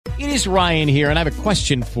It is Ryan here, and I have a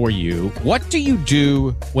question for you. What do you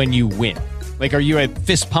do when you win? Like, are you a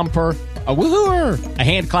fist pumper, a woohooer, a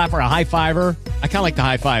hand clapper, a high fiver? I kind of like the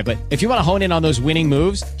high five, but if you want to hone in on those winning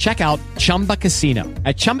moves, check out Chumba Casino.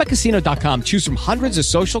 At ChumbaCasino.com, choose from hundreds of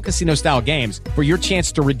social casino-style games for your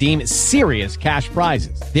chance to redeem serious cash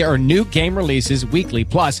prizes. There are new game releases weekly,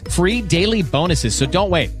 plus free daily bonuses. So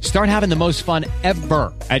don't wait. Start having the most fun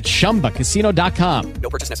ever at ChumbaCasino.com.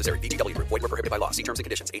 No purchase necessary. VGW. Void where prohibited by law. See terms and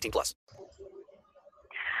conditions. 18+.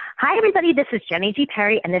 Hi, everybody. This is Jenny G.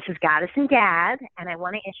 Perry, and this is Goddess and Gad, and I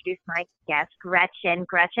want to introduce my guest, Gretchen.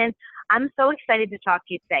 Gretchen, I'm so excited to talk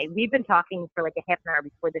to you today. We've been talking for like a half an hour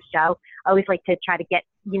before the show. I always like to try to get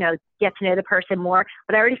to know the person more,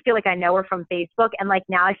 but I already feel like I know her from Facebook, and like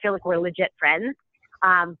now I feel like we're legit friends.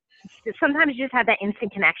 Sometimes you just have that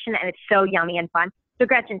instant connection, and it's so yummy and fun. So,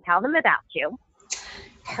 Gretchen, tell them about you.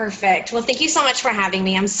 Perfect. Well, thank you so much for having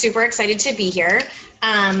me. I'm super excited to be here.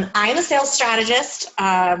 I'm a sales strategist,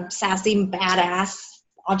 sassy, badass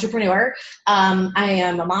entrepreneur. I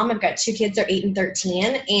am a mom. I've got 2 kids. They're 8 and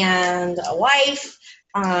 13, and a wife.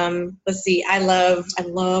 Let's see. I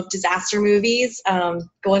love disaster movies,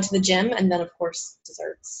 going to the gym, and then, of course,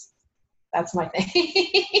 desserts. That's my thing.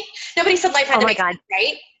 Nobody said life had to make sense,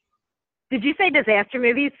 right? Did you say disaster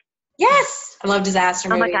movies? Yes. I love disaster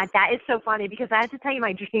movies. Oh my God, that is so funny because I have to tell you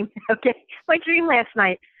my dream. Okay. My dream last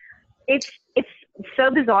night. It's so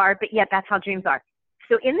bizarre, but yet that's how dreams are.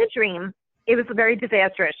 So in the dream, it was very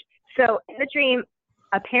disastrous. So in the dream,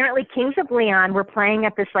 apparently Kings of Leon were playing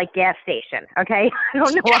at this like gas station. Okay. I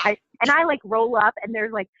don't know why. And I like roll up and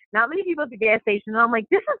there's like not many people at the gas station. And I'm like,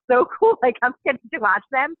 this is so cool. Like I'm getting to watch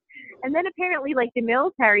them. And then apparently like the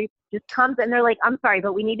military just comes and they're like, I'm sorry,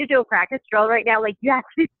 but we need to do a practice drill right now. Like you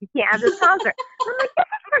can't have this concert. I'm like, this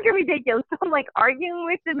is fucking ridiculous. So I'm like arguing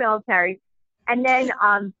with the military. And then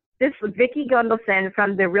this Vicky Gunvalson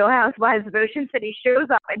from the Real Housewives of Ocean City shows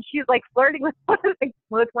up and she's like flirting with one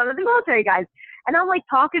of the military guys. And I'm like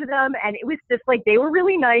talking to them and it was just like, they were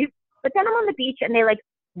really nice. But then I'm on the beach and they like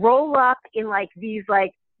roll up in like these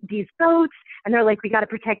boats and they're like, we got to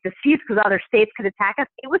protect the seas because other states could attack us.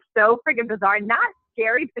 It was so freaking bizarre, not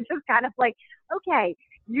scary, but just kind of like, okay,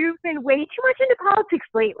 you've been way too much into politics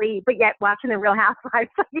lately, but yet watching the Real Housewives,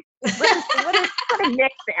 what a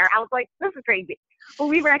mix there. I was like, this is crazy. Well,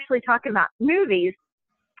 we were actually talking about movies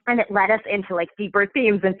and it led us into like deeper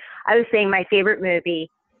themes. And I was saying my favorite movie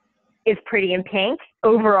is Pretty in Pink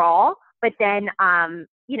overall, but then,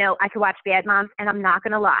 I could watch Bad Moms, and I'm not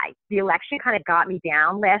going to lie. The election kind of got me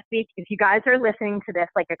down last week. If you guys are listening to this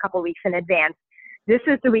like a couple weeks in advance, this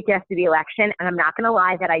is the week after the election, and I'm not going to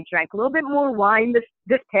lie that I drank a little bit more wine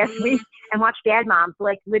this past week and watched Bad Moms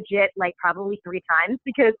like legit like probably 3 times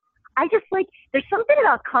because I just like there's something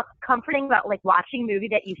about comforting about like watching a movie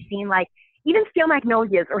that you've seen like even Steel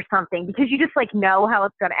Magnolias or something because you just like know how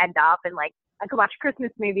it's going to end up and like I could watch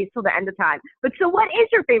Christmas movies till the end of time. But so what is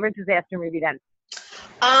your favorite disaster movie then?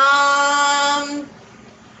 I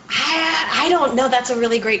don't know. That's a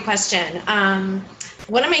really great question.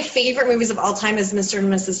 One of my favorite movies of all time is Mr. and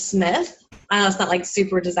Mrs. Smith. I know it's not like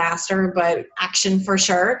super disaster, but action for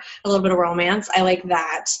sure. A little bit of romance. I like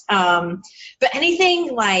that. But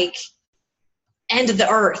anything like End of the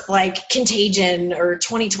Earth, like Contagion or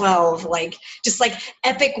 2012, like just like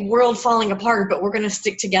epic world falling apart, but we're going to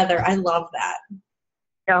stick together. I love that.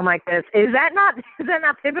 Oh my goodness. Is that not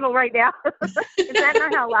pivotal right now? Is that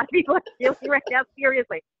not how a lot of people are feeling right now?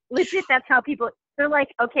 Seriously. Legit, that's how people, they're like,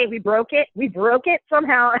 okay, we broke it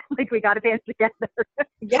somehow. Like we got to band together.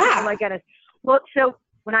 Yeah. Oh my goodness. Well, so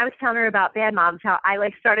when I was telling her about Bad Moms, how I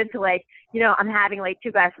like started to like, I'm having like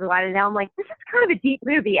 2 glasses of wine and now I'm like, this is kind of a deep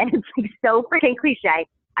movie and it's like so freaking cliche.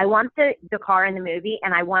 I want the car in the movie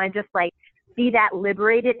and I want to just like be that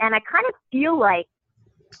liberated. And I kind of feel like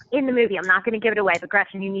in the movie, I'm not going to give it away, but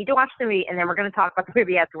Gretchen, you need to watch the movie and then we're going to talk about the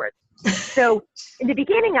movie afterwards. So in the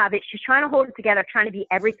beginning of it, she's trying to hold it together, trying to be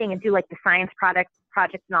everything and do like the science projects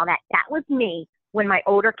and all that. That was me when my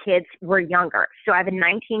older kids were younger. So I have a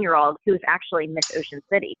 19-year-old who's actually Miss Ocean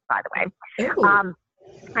City, by the way.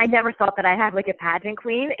 I never thought that I had like a pageant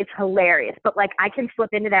queen. It's hilarious. But like I can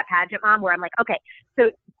slip into that pageant mom where I'm like, okay,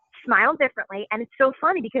 so smile differently. And it's so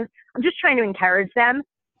funny because I'm just trying to encourage them.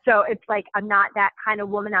 So it's like, I'm not that kind of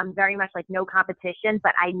woman. I'm very much like no competition,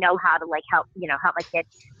 but I know how to like help my kids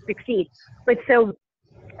succeed. But so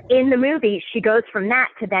in the movie, she goes from that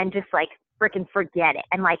to then just like freaking forget it.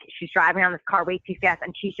 And like, she's driving on this car way too fast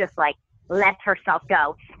and she's just like, lets herself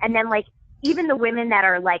go. And then like, even the women that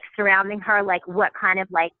are like surrounding her, like what kind of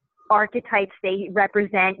like archetypes they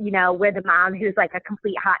represent, where the mom who's like a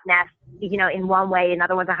complete hot mess, in one way,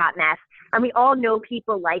 another one's a hot mess. And we all know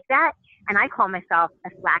people like that. And I call myself a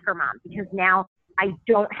slacker mom because now I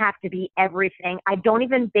don't have to be everything. I don't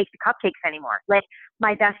even bake the cupcakes anymore. Like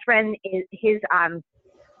my best friend is his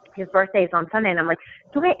birthday is on Sunday, and I'm like,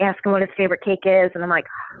 do I ask him what his favorite cake is? And I'm like,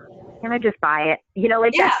 can I just buy it? You know,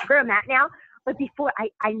 like that's where I'm at now. But before,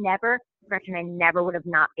 I never, Gretchen, I never would have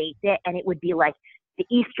not baked it, and it would be like the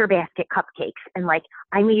Easter basket cupcakes, and like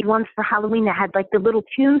I made ones for Halloween that had like the little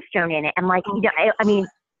tombstone in it, and like you know, I mean,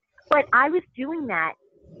 but I was doing that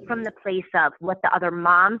from the place of what the other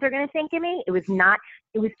moms are going to think of me. It was not.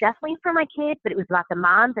 It was definitely for my kids, but it was about the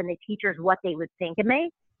moms and the teachers, what they would think of me.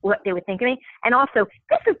 And also,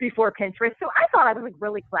 this was before Pinterest, so I thought I was like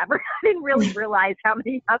really clever. I didn't really realize how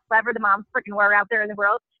clever the moms freaking were out there in the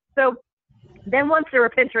world. So then once there were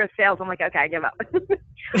Pinterest sales, I'm like, okay, I give up.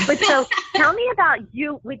 But so tell me about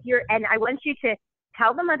you with and I want you to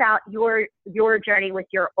tell them about your journey with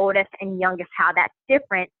your oldest and youngest, how that's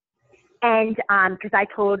different. And because I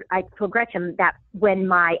told Gretchen that when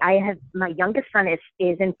my youngest son is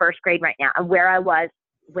in first grade right now, and where I was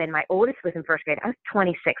when my oldest was in first grade, I was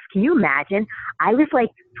 26. Can you imagine? I was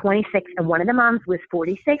like 26 and one of the moms was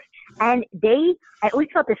 46. And I always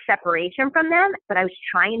felt this separation from them, but I was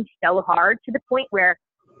trying so hard to the point where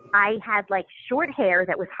I had like short hair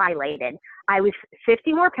that was highlighted. I was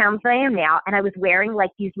 50 more pounds than I am now. And I was wearing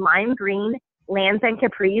like these lime green Lands and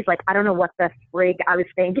Capris. Like, I don't know what the frig I was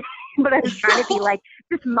thinking, but I was trying to be like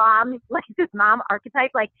this mom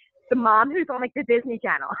archetype, like the mom who's on like the Disney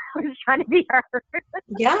Channel. I was trying to be her.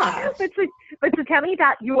 Yeah. but so tell me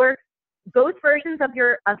about both versions of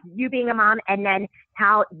you being a mom, and then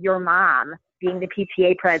how your mom being the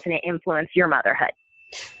PTA president influenced your motherhood.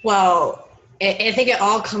 Well, I think it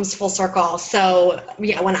all comes full circle. So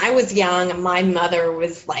yeah, when I was young, my mother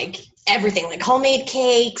was like everything, like homemade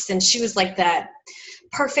cakes, and she was like that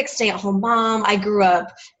perfect stay-at-home mom. I grew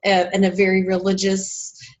up in a very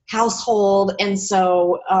religious household, and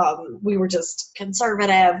so we were just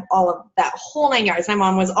conservative, all of that whole 9 yards. My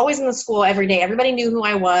mom was always in the school every day. Everybody knew who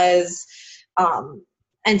I was.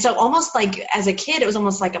 And so almost like as a kid, it was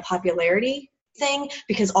almost like a popularity thing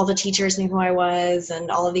because all the teachers knew who I was and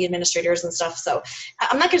all of the administrators and stuff. So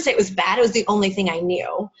I'm not going to say it was bad. It was the only thing I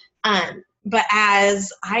knew. But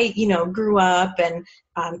as I, grew up, and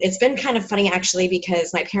it's been kind of funny actually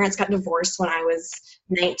because my parents got divorced when I was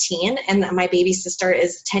 19, and my baby sister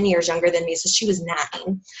is 10 years younger than me, so she was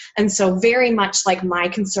 9. And so very much like my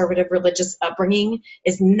conservative religious upbringing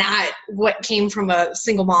is not what came from a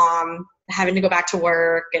single mom having to go back to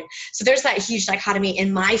work. And so there's that huge dichotomy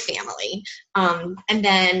in my family. And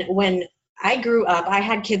then when I grew up, I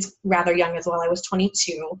had kids rather young as well. I was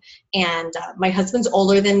 22, and my husband's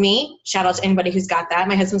older than me. Shout out to anybody who's got that.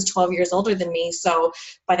 My husband's 12 years older than me. So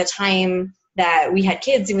by the time that we had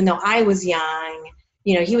kids, even though I was young,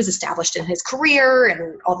 he was established in his career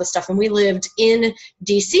and all this stuff. And we lived in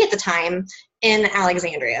DC at the time in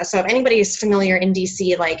Alexandria. So if anybody is familiar in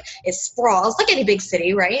DC, like it sprawls like any big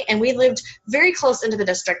city, right? And we lived very close into the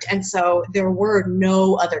district. And so there were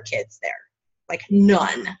no other kids there, like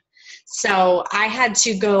none. So I had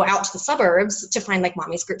to go out to the suburbs to find like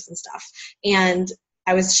mommy's groups and stuff. And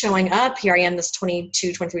I was showing up. Here I am, this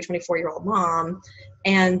 22, 23, 24-year-old mom,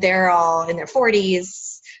 and they're all in their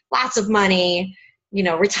 40s, lots of money,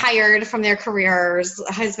 retired from their careers,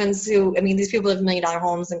 husbands who, these people live in $1 million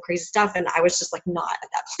homes and crazy stuff. And I was just like not at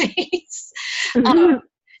that place.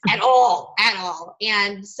 At all.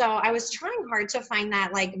 And so I was trying hard to find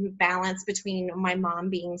that like balance between my mom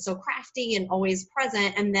being so crafty and always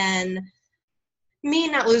present, and then me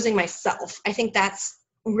not losing myself. I think that's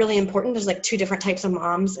really important. There's like two different types of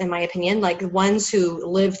moms, in my opinion, like ones who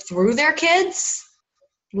live through their kids,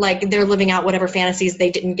 like they're living out whatever fantasies they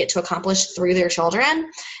didn't get to accomplish through their children.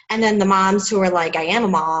 And then the moms who are like, I am a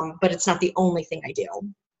mom, but it's not the only thing I do.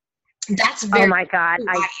 That's very. Oh my God.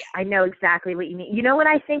 I know exactly what you mean. You know what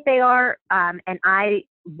I think they are? And I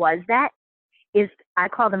was I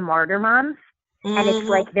call them martyr moms. Mm-hmm. And it's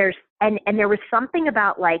like and there was something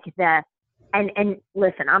about like and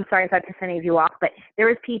listen, I'm sorry if I piss any of you off, but there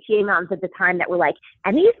was PTA moms at the time that were like,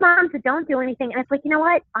 and these moms that don't do anything. And it's like, you know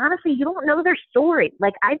what? Honestly, you don't know their story.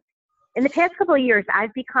 Like in the past couple of years,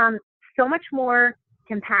 I've become so much more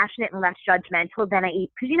compassionate and less judgmental than I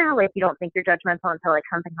eat. Because like you don't think you're judgmental until like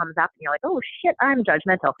something comes up and you're like, oh shit, I'm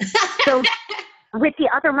judgmental. So with the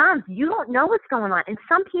other moms, you don't know what's going on. And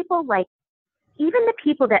some people, like even the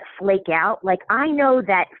people that flake out, like I know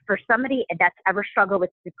that for somebody that's ever struggled with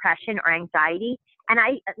depression or anxiety, and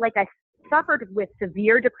I suffered with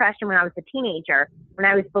severe depression when I was a teenager, when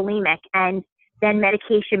I was bulimic, and then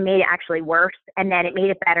medication made it actually worse, and then it made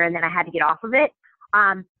it better, and then I had to get off of it.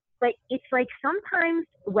 but it's like sometimes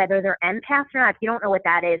whether they're empaths or not, if you don't know what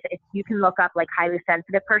that is, you can look up like highly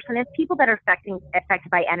sensitive person. It's people that are affected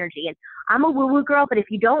by energy. And I'm a woo-woo girl, but if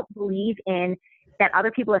you don't believe in that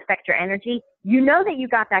other people affect your energy, you know that you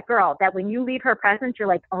got that girl that when you leave her presence, you're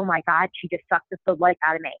like, oh my God, she just sucked the life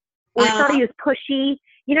out of me. Or somebody who's pushy.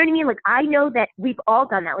 You know what I mean? Like, I know that we've all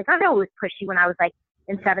done that. Like, I know it was pushy when I was like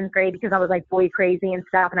in 7th grade because I was like boy crazy and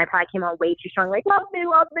stuff. And I probably came on way too strong, like, love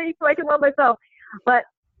me, so I can love myself. But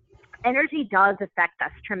energy does affect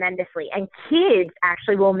us tremendously. And kids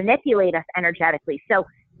actually will manipulate us energetically. So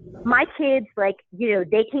my kids, like, you know,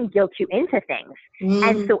 they can guilt you into things.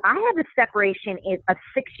 And so I have a separation of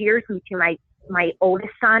 6 years between my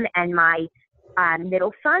oldest son and my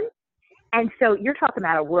middle son. And so you're talking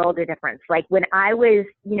about a world of difference. Like when I was,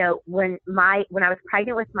 you know, when I was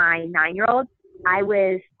pregnant with my 9-year-old, I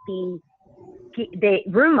was the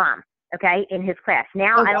room mom, okay, in his class.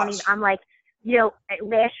 Now I don't even, I'm like, you know,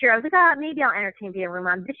 last year I was like, maybe I'll entertain being a room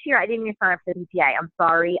mom. This year I didn't even sign up for the PTA. I'm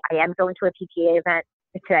sorry. I am going to a PTA event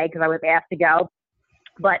today because I was asked to go.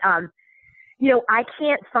 But, you know, I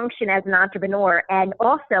can't function as an entrepreneur. And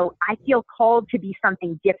also I feel called to be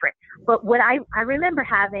something different. But what I remember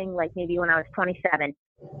having, like maybe when I was 27,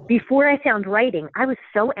 before I found writing, I was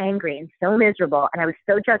so angry and so miserable. And I was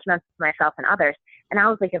so judgmental of myself and others. And I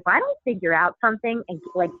was like, if I don't figure out something and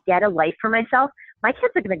like get a life for myself, my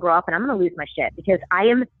kids are going to grow up and I'm going to lose my shit because I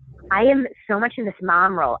am so much in this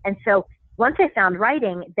mom role. And so once I found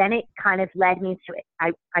writing, then it kind of led me to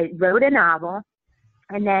it. I wrote a novel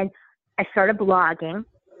and then I started blogging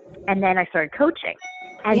and then I started coaching.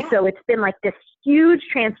 And so it's been like this huge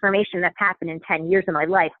transformation that's happened in 10 years of my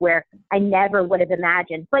life where I never would have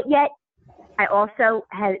imagined. But yet I also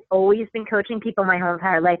had always been coaching people my whole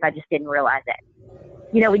entire life. I just didn't realize it.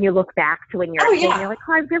 You know, when you look back to when you're a kid, you're like,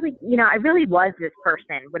 oh, I really was this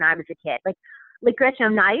person when I was a kid. Like Gretchen,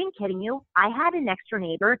 I'm not even kidding you. I had a next door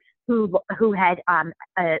neighbor who had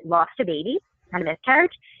lost a baby, had a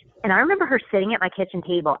miscarriage. And I remember her sitting at my kitchen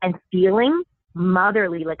table and feeling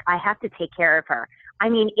motherly, like I have to take care of her. I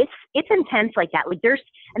mean, it's intense like that. Like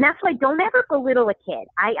and that's why don't ever belittle a kid.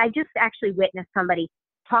 I just actually witnessed somebody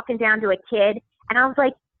talking down to a kid. And I was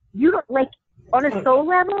like, you don't like, on a soul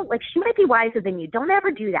level, like she might be wiser than you. Don't ever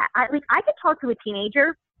do that. I could talk to a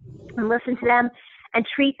teenager and listen to them and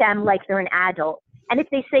treat them like they're an adult. And if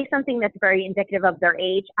they say something that's very indicative of their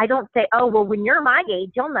age, I don't say, oh, well, when you're my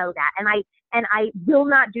age, you'll know that. And I will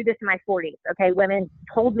not do this in my 40s. Okay. Women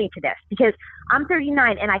told me to this because I'm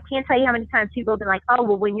 39 and I can't tell you how many times people have been like, oh,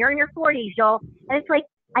 well, when you're in your 40s, you'll, and it's like,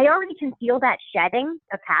 I already can feel that shedding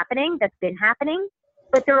that's been happening.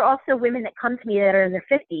 But there are also women that come to me that are in their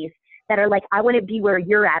 50s that are like, I want to be where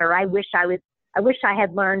you're at, or I wish I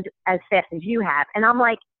had learned as fast as you have. And I'm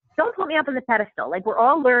like, don't put me up on the pedestal. Like we're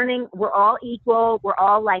all learning, we're all equal, we're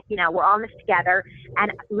all like, you know, we're all in this together.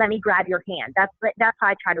 And let me grab your hand. That's how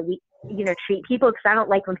I try to, you know, treat people because I don't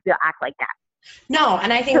like when people act like that. No,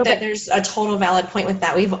 and I think that there's a total valid point with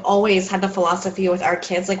that. We've always had the philosophy with our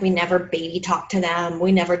kids, like we never baby talk to them.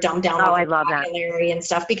 We never dumb down I love vocabulary and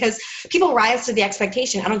stuff because people rise to the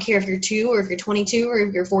expectation. I don't care if you're 2 or if you're 22 or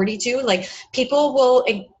if you're 42, like people will,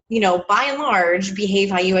 you know, by and large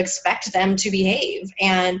behave how you expect them to behave.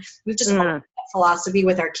 And we've just followed that philosophy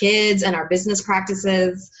with our kids and our business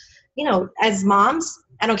practices. You know, as moms,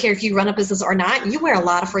 I don't care if you run a business or not, you wear a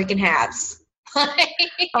lot of freaking hats.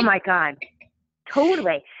 Oh my God.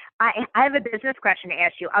 Totally. I have a business question to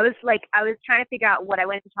ask you. I was trying to figure out what I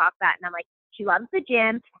wanted to talk about. And I'm like, she loves the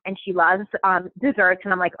gym and she loves desserts.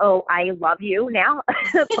 And I'm like, oh, I love you now.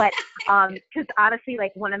 But because honestly,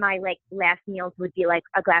 like one of my like last meals would be like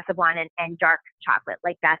a glass of wine and dark chocolate.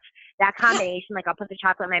 Like that's that combination. Like I'll put the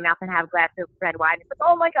chocolate in my mouth and have a glass of red wine. It's like,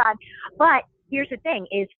 oh my God. But here's the thing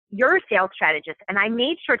is you're a sales strategist. And I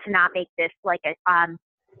made sure to not make this like a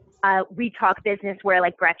we talk business where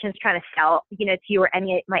like Gretchen's trying to sell, you know, to you or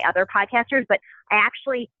any of my other podcasters, but I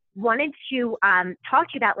actually wanted to talk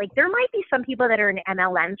to you about like there might be some people that are in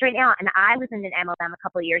MLMs right now, and I was in an MLM a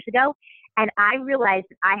couple of years ago, and I realized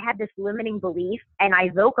I had this limiting belief, and I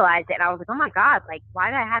vocalized it, and I was like, oh my God, like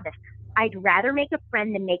why did I have this? I'd rather make a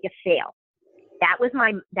friend than make a sale. That was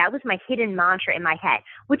my hidden mantra in my head,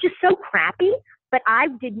 which is so crappy. But I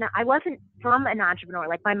wasn't from an entrepreneur.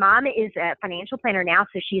 Like my mom is a financial planner now,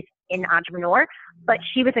 so she's an entrepreneur, but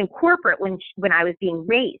she was in corporate when I was being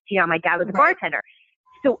raised. You know, my dad was a bartender.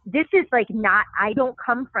 So this is like I don't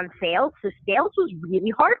come from sales. So sales was really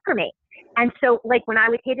hard for me. And so like when I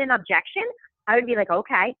would hit an objection, I would be like,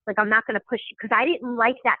 okay, like I'm not going to push you because I didn't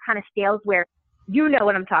like that kind of sales where, you know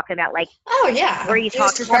what I'm talking about. Like, oh yeah, where you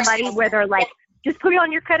talk to somebody where they're like, just put it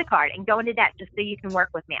on your credit card and go into debt just so you can work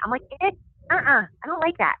with me. I'm like, I don't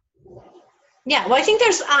like that. Yeah, well, I think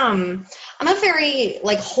there's I'm a very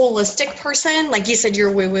like holistic person. Like you said,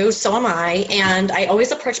 you're woo-woo, so am I, and I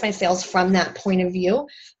always approach my sales from that point of view.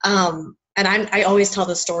 And I always tell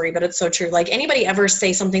this story, but it's so true. Like anybody ever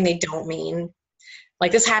say something they don't mean,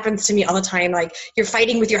 like this happens to me all the time. Like you're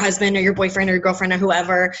fighting with your husband or your boyfriend or your girlfriend or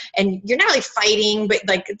whoever, and you're not really fighting, but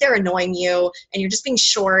like they're annoying you, and you're just being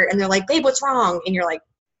short, and they're like, "Babe, what's wrong?" And you're like,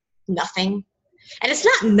 "Nothing." And it's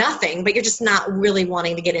not nothing, but you're just not really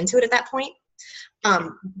wanting to get into it at that point.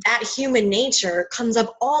 That human nature comes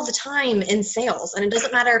up all the time in sales, and it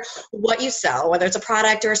doesn't matter what you sell, whether it's a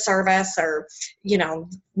product or a service or, you know,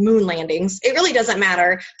 moon landings. It really doesn't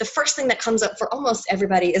matter. The first thing that comes up for almost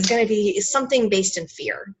everybody is going to be something based in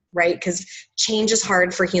fear, right? Because change is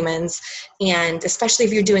hard for humans, and especially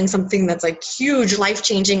if you're doing something that's like huge,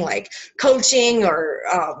 life-changing, like coaching or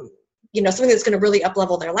you know, something that's going to really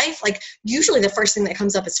up-level their life, like usually the first thing that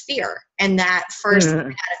comes up is fear. And that first, I got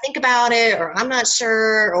to think about it, or I'm not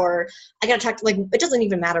sure, or I got to talk to, like, it doesn't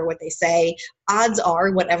even matter what they say. Odds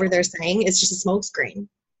are whatever they're saying is just a smokescreen.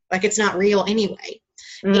 Like it's not real anyway.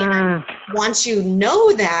 And once you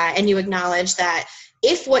know that and you acknowledge that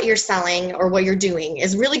if what you're selling or what you're doing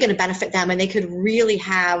is really going to benefit them and they could really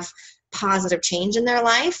have positive change in their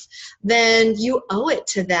life, then you owe it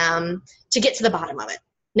to them to get to the bottom of it.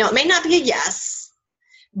 Now, it may not be a yes,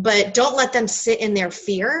 but don't let them sit in their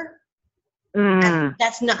fear.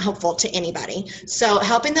 That's not helpful to anybody. So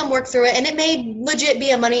helping them work through it, and it may legit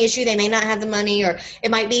be a money issue. They may not have the money, or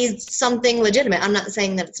it might be something legitimate. I'm not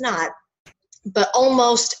saying that it's not. But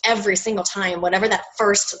almost every single time, whatever that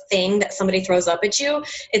first thing that somebody throws up at you,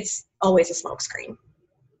 it's always a smokescreen.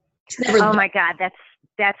 Oh my God,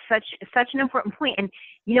 that's such an important point. And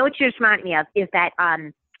you know what you just reminded me of is that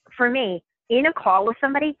for me, in a call with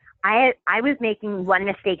somebody, I was making one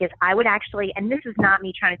mistake is I would actually, and this is not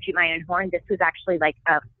me trying to toot my own horn, this was actually like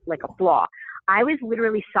a flaw. I was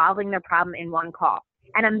literally solving their problem in one call.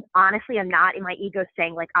 And I'm not in my ego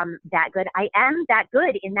saying like I'm that good. I am that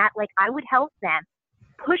good in that like I would help them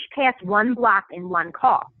push past one block in one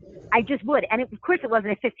call. I just would. And of course it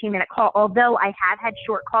wasn't a 15-minute call, although I have had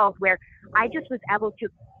short calls where I just was able to,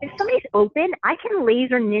 if somebody's open, I can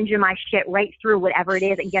laser ninja my shit right through whatever it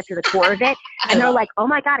is and get to the core of it. And they're like, oh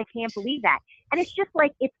my God, I can't believe that. And it's just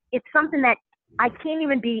like, it's something that I can't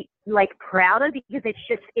even be like proud of because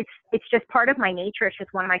it's just part of my nature. It's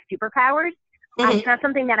just one of my superpowers. It's not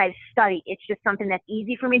something that I've studied. It's just something that's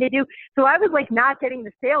easy for me to do. So I was like not getting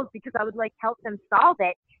the sales because I would like help them solve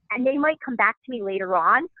it. And they might come back to me later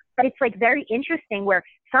on. But it's like very interesting where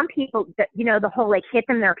some people, you know, the whole like hit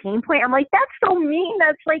them their pain point. I'm like, that's so mean.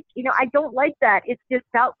 That's like, you know, I don't like that. It's just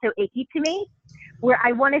felt so icky to me where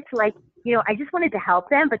I wanted to like, you know, I just wanted to help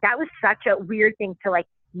them. But that was such a weird thing to like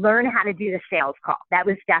learn how to do the sales call. That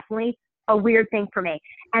was definitely a weird thing for me.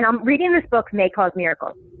 And I'm reading this book, May Cause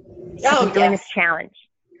Miracles. I'm doing this challenge.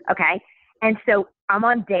 Okay. And so I'm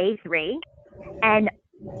on day 3 and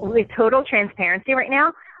with total transparency right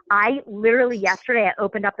now, I literally yesterday, I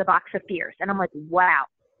opened up the box of fears and I'm like, wow.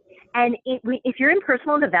 And if you're in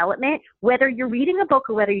personal development, whether you're reading a book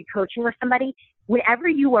or whether you're coaching with somebody, whenever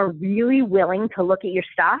you are really willing to look at your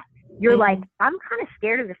stuff, you're like, I'm kind of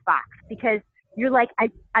scared of this box because you're like,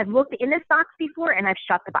 I've looked in this box before and I've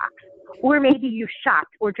shut the box. Or maybe you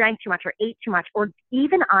shopped or drank too much or ate too much. Or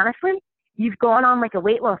even honestly, you've gone on like a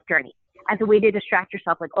weight loss journey as a way to distract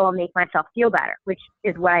yourself. Like, oh, I'll make myself feel better, which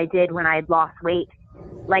is what I did when I had lost weight.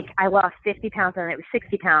 Like I lost 50 pounds and it was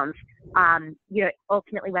 60 pounds. You know,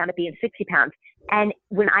 ultimately wound up being 60 pounds. And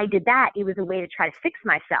when I did that, it was a way to try to fix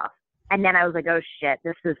myself. And then I was like, oh shit,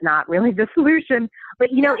 this is not really the solution.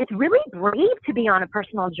 But you know, it's really brave to be on a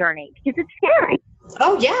personal journey because it's scary.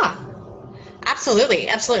 Oh yeah, absolutely.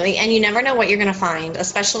 Absolutely. And you never know what you're going to find,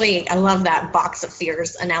 especially I love that box of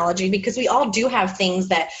fears analogy because we all do have things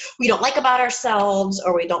that we don't like about ourselves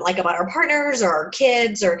or we don't like about our partners or our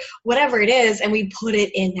kids or whatever it is. And we put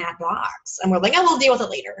it in that box and we're like, oh, we'll deal with it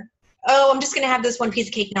later. Oh, I'm just going to have this one piece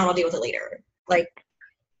of cake now. I'll deal with it later. Like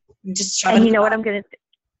just shove it. And you know what I'm going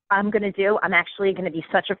to do? I'm actually going to be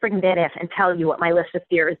such a freaking badass and tell you what my list of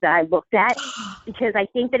fears that I looked at because I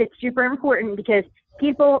think that it's super important because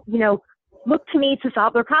people, you know, look to me to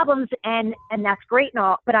solve their problems and that's great and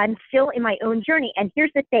all, but I'm still in my own journey. And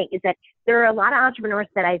here's the thing is that there are a lot of entrepreneurs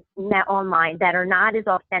that I've met online that are not as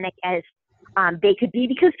authentic as they could be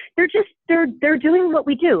because they're doing what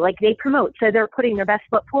we do. Like they promote, so they're putting their best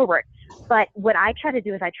foot forward. But what I try to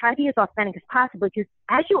do is I try to be as authentic as possible because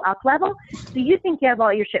as you up level, so you think you have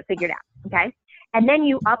all your shit figured out, okay? And then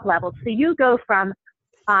you up level, so you go from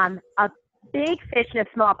a big fish in a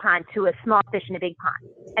small pond to a small fish in a big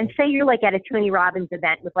pond. And say you're like at a Tony Robbins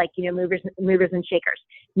event with like, movers and shakers.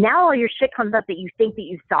 Now all your shit comes up that you think that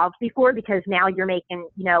you solved before because now you're making,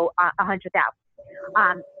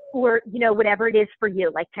 100,000. Or, whatever it is for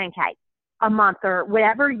you, like 10K a month or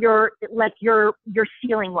whatever your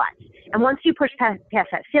ceiling was. And once you push past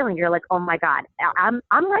that ceiling, you're like, oh my God, I'm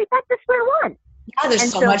right back to square one. Yeah,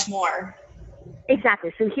 there's so much more.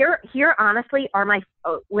 Exactly. So here honestly are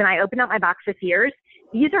when I open up my box of fears,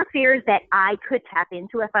 these are fears that I could tap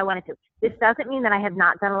into if I wanted to. This doesn't mean that I have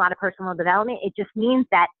not done a lot of personal development. It just means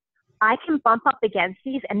that I can bump up against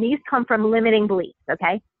these, and these come from limiting beliefs.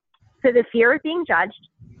 Okay. So the fear of being judged,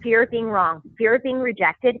 fear of being wrong, fear of being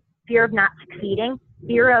rejected, fear of not succeeding,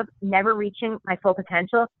 fear of never reaching my full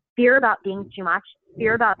potential, fear about being too much,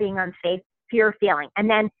 fear about being unsafe, fear of failing. And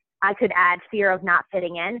then I could add fear of not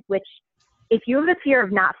fitting in, which if you have a fear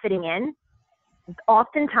of not fitting in,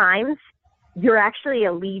 oftentimes you're actually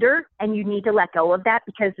a leader and you need to let go of that,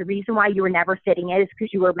 because the reason why you were never fitting in is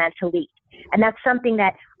because you were meant to lead. And that's something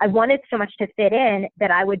that I wanted so much to fit in that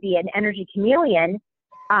I would be an energy chameleon.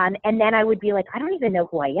 And then I would be like, I don't even know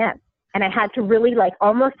who I am. And I had to really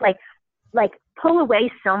almost pull away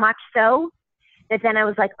so much so that then I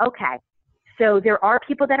was like, okay, so there are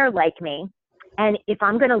people that are like me. And if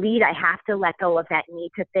I'm going to lead, I have to let go of that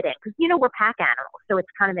need to fit in. Because, we're pack animals, so it's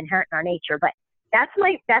kind of inherent in our nature. But that's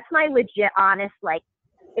my legit, honest,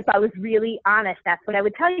 if I was really honest, that's what I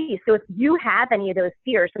would tell you. So if you have any of those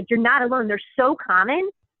fears, you're not alone. They're so common,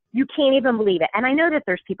 you can't even believe it. And I know that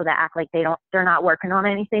there's people that act like they're not working on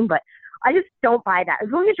anything, but I just don't buy that. As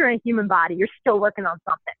long as you're in a human body, you're still working on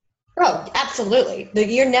something. Oh, absolutely.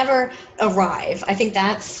 You never arrive. I think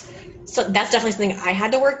that's definitely something I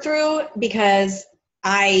had to work through, because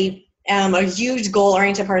I am a huge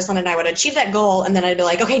goal-oriented person, and I would achieve that goal, and then I'd be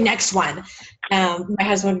like, okay, next one. My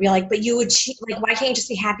husband would be like, but you achieve, why can't you just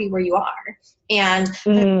be happy where you are? And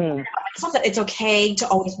it's okay to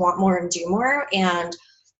always want more and do more, and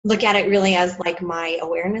look at it really as my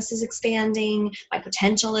awareness is expanding, my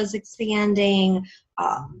potential is expanding,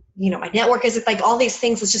 my network is all these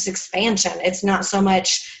things. It's just expansion. It's not so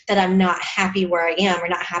much that I'm not happy where I am or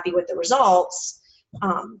not happy with the results.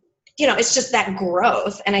 It's just that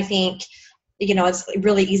growth. And I think, it's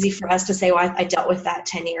really easy for us to say, well, I dealt with that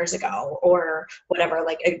 10 years ago or whatever.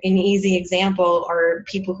 An easy example are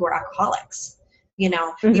people who are alcoholics,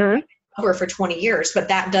 over for 20 years, but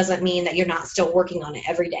that doesn't mean that you're not still working on it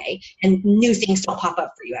every day, and new things don't pop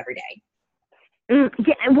up for you every day.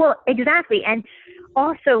 Yeah, well, exactly. And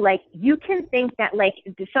also, you can think that,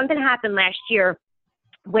 something happened last year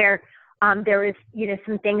where there was,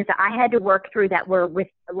 some things that I had to work through that were with,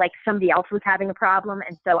 somebody else was having a problem,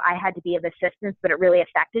 and so I had to be of assistance, but it really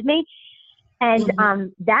affected me. And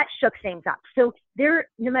that shook things up. So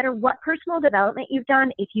no matter what personal development you've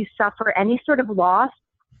done, if you suffer any sort of loss,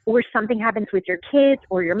 or something happens with your kids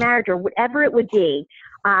or your marriage or whatever it would be,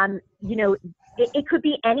 it could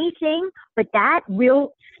be anything, but that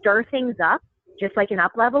will stir things up just like an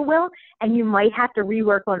up level will. And you might have to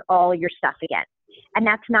rework on all your stuff again. And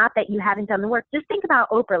that's not that you haven't done the work. Just think about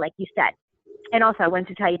Oprah, like you said. And also I wanted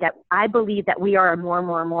to tell you that I believe that we are a more and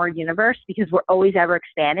more and more universe, because we're always ever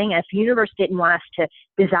expanding. And if the universe didn't want us to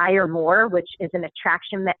desire more, which is an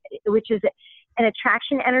attraction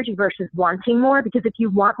energy versus wanting more, because if you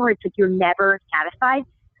want more, it's you're never satisfied.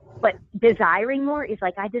 But desiring more is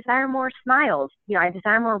I desire more smiles. I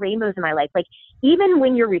desire more rainbows in my life. Even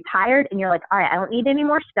when you're retired and you're like, all right, I don't need any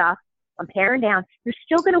more stuff, I'm paring down, you're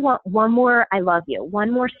still going to want one more I love you,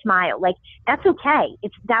 one more smile. That's okay.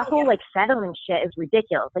 It's that whole settling shit is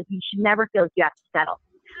ridiculous. You should never feel like you have to settle.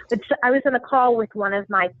 But so I was on a call with one of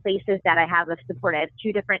my places that I have of support. I have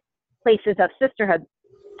 2 different places of sisterhood.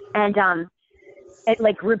 And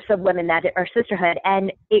groups of women that are sisterhood.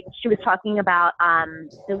 And she was talking about,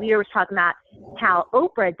 the leader was talking about how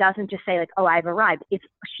Oprah doesn't just say oh, I've arrived.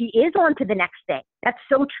 She is on to the next thing. That's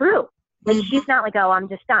so true. She's not oh, I'm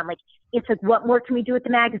just done. It's what more can we do with the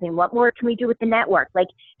magazine? What more can we do with the network?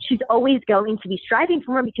 She's always going to be striving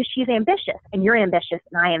for more, because she's ambitious, and you're ambitious,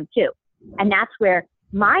 and I am too. And that's where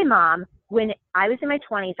my mom, when I was in my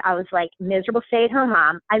 20s, I was miserable stay-at-home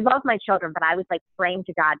mom. I love my children, but I was praying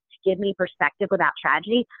to God to give me perspective without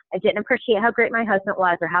tragedy. I didn't appreciate how great my husband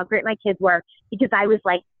was or how great my kids were, because I was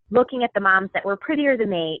looking at the moms that were prettier than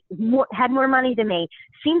me, had more money than me,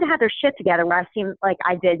 seemed to have their shit together, where I seemed like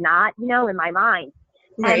I did not, in my mind.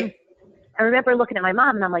 Right. And I remember looking at my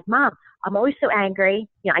mom, and I'm like, Mom, I'm always so angry.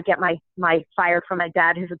 I get my fire from my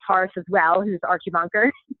dad, who's a Taurus as well, who's Archie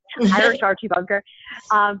Bunker, Irish Archie Bunker.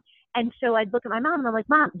 And so I'd look at my mom, and I'm like,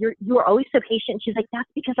 Mom, you're always so patient. She's like, that's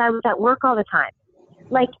because I was at work all the time.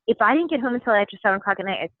 like, if I didn't get home until after 7 o'clock at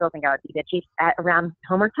night, I still think I would be bitchy at around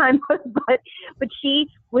homework time. But she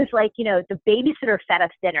was like, you know, the babysitter fed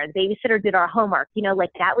us dinner. The babysitter did our homework. You know,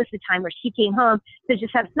 like that was the time where she came home to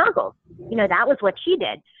just have snuggles. You know, that was what she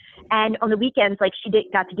did. And on the weekends, like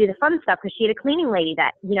got to do the fun stuff because she had a cleaning lady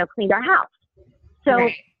that, you know, cleaned our house. So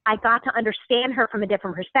Right. I got to understand her from a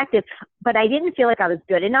different perspective, but I didn't feel like I was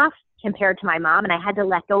good enough compared to my mom. And I had to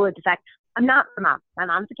let go of the fact I'm not her mom. My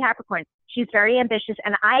mom's a Capricorn. She's very ambitious,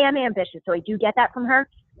 and I am ambitious, so I do get that from her.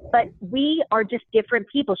 But we are just different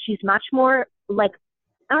people. She's much more like,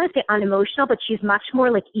 I don't want to say unemotional, but she's much more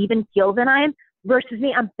like even keel than I am versus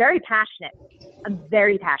me. I'm very passionate.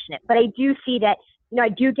 But I do see that, you know, I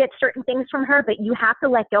do get certain things from her, but you have to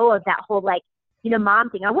let go of that whole like, you know, mom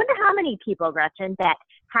thing. I wonder how many people, Gretchen, that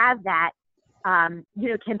have that, you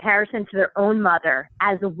know, comparison to their own mother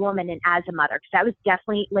as a woman and as a mother. Because that was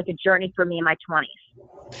definitely like a journey for me in my 20s.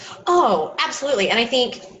 Oh, absolutely. And I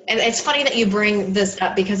think, and it's funny that you bring this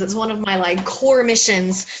up because it's one of my like core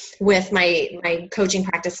missions with my coaching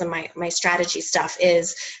practice and my strategy stuff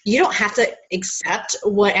is you don't have to accept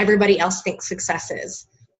what everybody else thinks success is.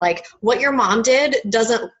 Like what your mom did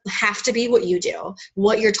doesn't have to be what you do.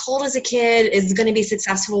 What you're told as a kid is going to be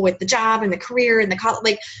successful with the job and the career and the college.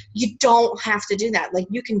 Like you don't have to do that. Like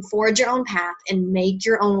you can forge your own path and make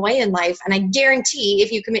your own way in life. And I guarantee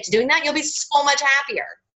if you commit to doing that, you'll be so much happier.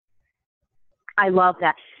 I love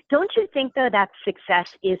that. Don't you think though that success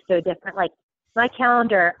is so different? Like my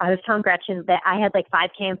calendar, I was telling Gretchen that I had like 5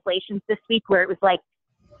 cancellations this week where it was like,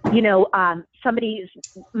 you know, somebody's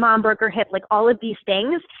mom broke her hip, like all of these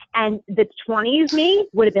things. And the 20s me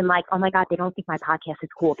would have been like, oh my God, they don't think my podcast is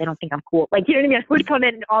cool. They don't think I'm cool. Like, you know what I mean? I would come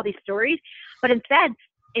in all these stories, but instead,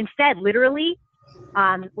 literally,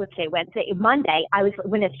 let's say Monday,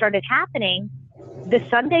 when it started happening, the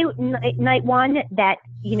Sunday night one that,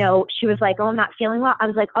 you know, she was like, oh, I'm not feeling well. I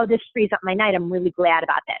was like, oh, this frees up my night. I'm really glad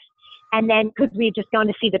about this. And then because we had just gone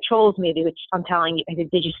to see the Trolls movie, which I'm telling you,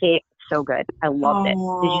 did you see it? So good. I loved it. Did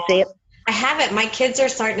you see it? I haven't. My kids are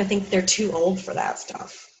starting to think they're too old for that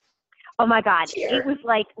stuff. Oh my God. It was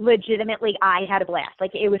like legitimately, I had a blast.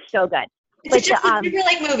 Like it was so good. It's just a Super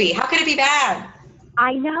Lake movie. How could it be bad?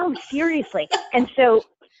 I know, seriously. And so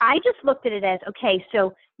I just looked at it as, okay,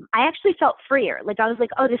 so I actually felt freer. Like I was like,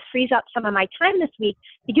 oh, this frees up some of my time this week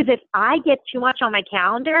because if I get too much on my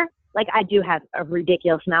calendar, like I do have a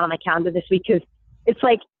ridiculous amount on my calendar this week because it's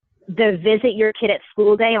like the visit your kid at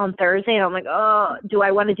school day on Thursday. And I'm like, oh, do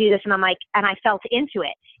I want to do this? And I'm like, and I felt into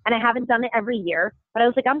it. And I haven't done it every year, but I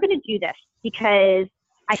was like, I'm going to do this because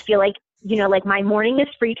I feel like, you know, like my morning is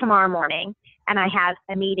free tomorrow morning and I have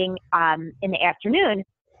a meeting in the afternoon,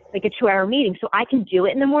 like a 2-hour meeting. So I can do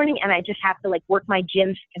it in the morning and I just have to like work my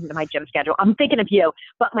gym schedule. I'm thinking of you,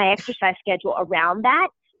 but my exercise schedule around that.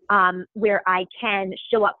 Where I can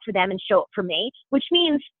show up for them and show up for me, which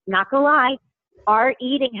means, not gonna lie, our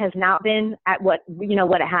eating has not been at what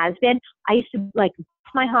it has been. I used to like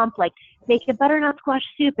my hump, like make a butternut squash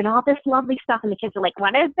soup and all this lovely stuff. And the kids are like,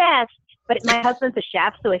 what is this? But my husband's a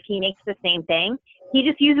chef. So if he makes the same thing, he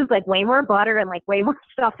just uses like way more butter and like way more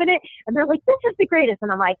stuff in it. And they're like, this is the greatest.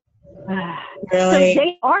 And I'm like, really? So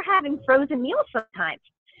they are having frozen meals sometimes.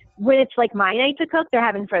 When it's like my night to cook, they're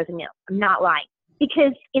having frozen meals. I'm not lying.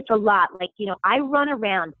 Because it's a lot. Like, you know, I run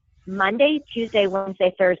around Monday, Tuesday,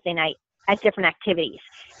 Wednesday, Thursday night at different activities.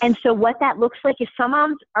 And so what that looks like is some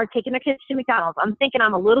moms are taking their kids to McDonald's. I'm thinking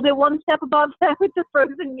I'm a little bit one step above that with the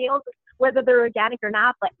frozen meals, whether they're organic or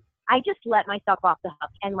not. But I just let myself off the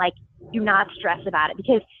hook and like do not stress about it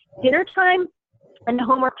because dinner time and the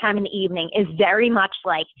homework time in the evening is very much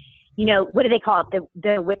like, you know, what do they call it?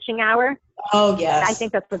 The witching hour. Oh, yes. I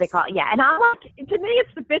think that's what they call it. Yeah. And I'm like, to me, it's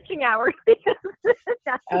the bitching hour because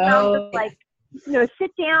that's the time just like, you know,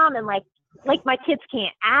 sit down and like my kids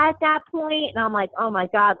can't at that point. And I'm like, oh my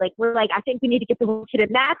God, like we're like, I think we need to get the little kid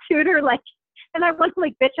a math tutor. Like, and I want to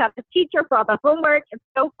like bitch out the teacher for all the homework. It's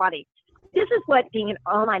so funny. This is what being an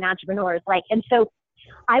online entrepreneur is like. And so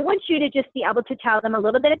I want you to just be able to tell them a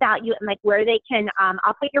little bit about you and like where they can,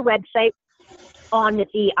 I'll put your website on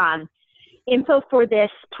the info for this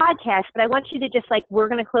podcast, but I want you to just like, we're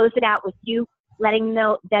going to close it out with you letting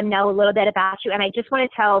them know a little bit about you. And I just want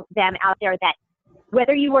to tell them out there that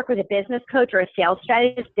whether you work with a business coach or a sales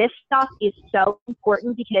strategist, this stuff is so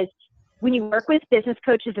important because when you work with business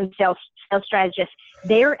coaches and sales strategists,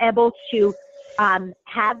 they're able to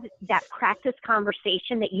have that practice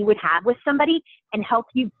conversation that you would have with somebody and help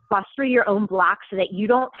you bust through your own blocks so that you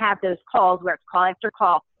don't have those calls where it's call after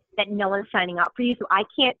call that no one's signing up for you. So I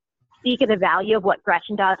can't speak of the value of what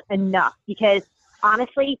Gretchen does enough because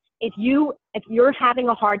honestly, if you're having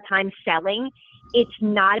a hard time selling, it's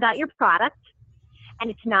not about your product And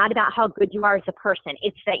it's not about how good you are as a person.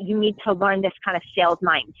 It's that you need to learn this kind of sales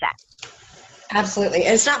mindset. Absolutely.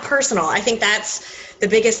 And it's not personal. I think that's the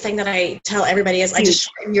biggest thing that I tell everybody is I just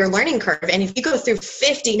shorten your learning curve. And if you go through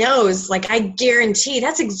 50 no's, like I guarantee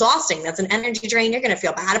that's exhausting. That's an energy drain. You're going to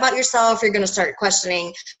feel bad about yourself. You're going to start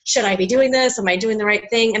questioning, should I be doing this? Am I doing the right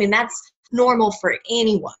thing? I mean, that's normal for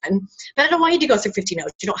anyone. But I don't want you to go through 50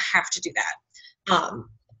 no's. You don't have to do that.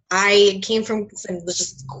 I came from,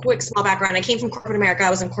 just quick small background, I came from corporate America. I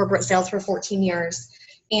was in corporate sales for 14 years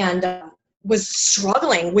and was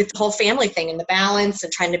struggling with the whole family thing and the balance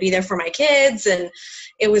and trying to be there for my kids. And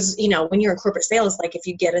it was, when you're in corporate sales, like if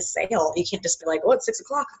you get a sale, you can't just be like, oh, it's 6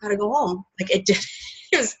 o'clock, I gotta go home. Like it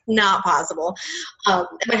was not possible. And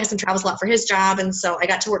my husband travels a lot for his job. And so I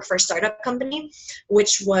got to work for a startup company,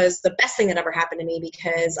 which was the best thing that ever happened to me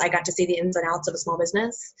because I got to see the ins and outs of a small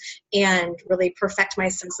business and really perfect my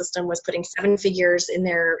system was putting 7 figures in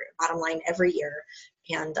their bottom line every year.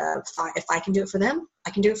 And if I can do it for them, I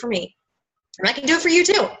can do it for me. And I can do it for you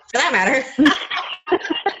too, for that matter.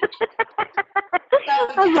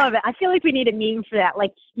 I love it. I feel like we need a meme for that.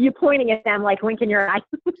 Like you pointing at them, like winking your eye.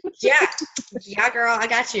 Yeah, girl, I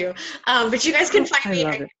got you. But you guys can find me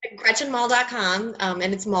at GretchenMall.com,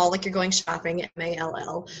 and it's mall like you're going shopping,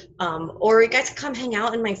 MALL. Or you guys can come hang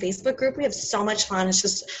out in my Facebook group. We have so much fun. It's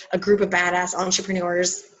just a group of badass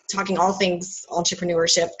entrepreneurs talking all things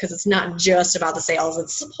entrepreneurship because it's not just about the sales.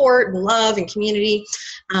 It's support and love and community.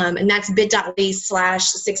 And that's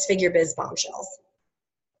bit.ly/6figureBizBombshells.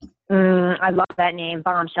 I love that name,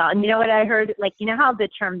 Bombshell. And you know what I heard? Like, you know how the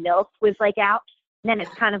term MILF was like out? And then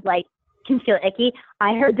it's kind of like, can feel icky.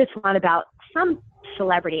 I heard this one about some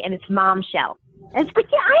celebrity and it's Momshell. And it's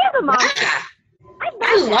like, yeah, I have a Momshell.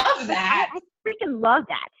 I love that. I freaking love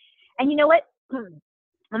that. And you know what?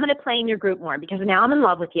 I'm going to play in your group more because now I'm in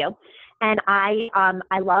love with you. And I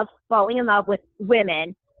love falling in love with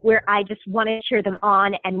women where I just want to cheer them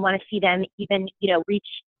on and want to see them even, reach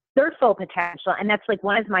their full potential. And that's like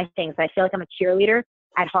one of my things. I feel like I'm a cheerleader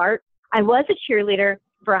at heart. I was a cheerleader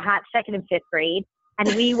for a hot second and fifth grade. And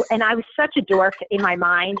I was such a dork in my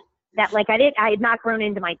mind that like I had not grown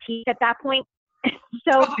into my teeth at that point.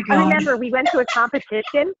 So I remember we went to a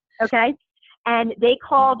competition. Okay. And they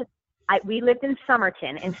called, we lived in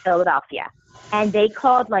Somerton in Philadelphia, and they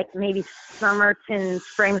called like maybe Somerton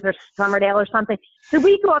Springs or Somerdale or something. So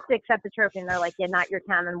we go up to accept the trophy, and they're like, yeah, not your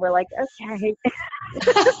town. And we're like, okay. It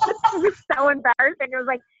was so embarrassing. It was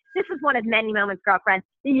like, this is one of many moments, girlfriend.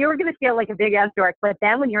 You were going to feel like a big ass dork, but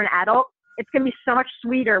then when you're an adult, it's going to be so much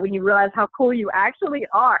sweeter when you realize how cool you actually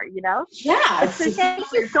are, Yeah. So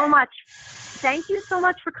thank you so much. Thank you so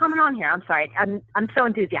much for coming on here. I'm sorry. I'm so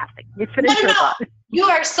enthusiastic. You finished your thought. You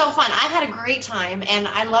are so fun. I had a great time, and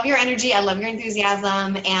I love your energy. I love your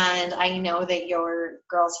enthusiasm, and I know that your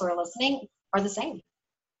girls who are listening are the same.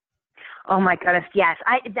 Oh my goodness, yes.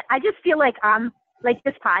 I just feel like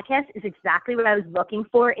this podcast is exactly what I was looking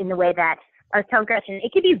for in the way that I was telling Gretchen.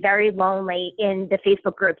 It could be very lonely in the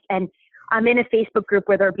Facebook groups, and I'm in a Facebook group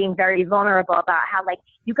where they're being very vulnerable about how like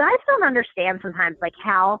you guys don't understand sometimes like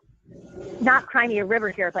how. Not crying me a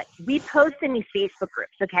river here, but we post in these Facebook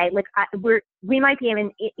groups, okay? Like we might be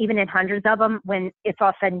even in hundreds of them when it's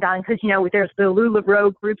all said and done because, there's the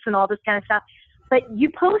LuLaRoe groups and all this kind of stuff. But you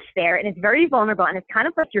post there, and it's very vulnerable, and it's kind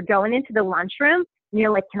of like you're going into the lunchroom, and you're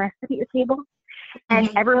like, can I sit at your table? And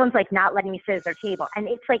everyone's like not letting me sit at their table. And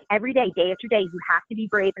it's like every day, day after day, you have to be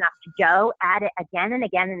brave enough to go at it again and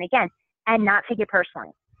again and again and not take it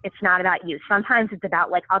personally. It's not about you. Sometimes it's about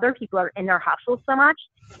like other people are in their hustle so much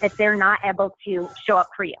that they're not able to show up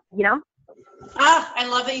for you, I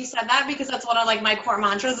love that you said that because that's one of like my core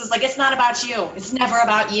mantras is like, it's not about you. It's never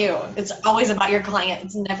about you. It's always about your client.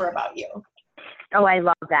 It's never about you. Oh, I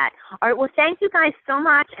love that. All right. Well, thank you guys so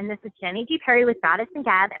much. And this is Jenny G. Perry with Goddess and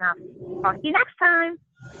Gab, and I'll talk to you next time.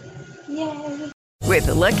 Yay. With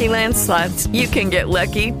the Lucky Land Slots, you can get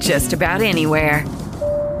lucky just about anywhere.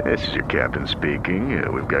 This is your captain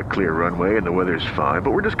speaking. We've got clear runway and the weather's fine, but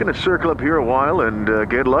we're just going to circle up here a while and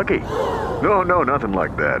get lucky. No, nothing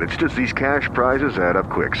like that. It's just these cash prizes add up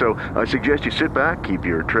quick. So I suggest you sit back, keep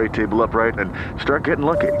your tray table upright, and start getting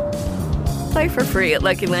lucky. Play for free at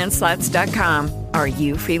LuckyLandSlots.com. Are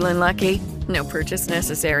you feeling lucky? No purchase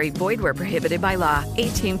necessary. Void where prohibited by law.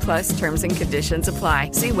 18+ terms and conditions apply.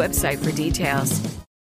 See website for details.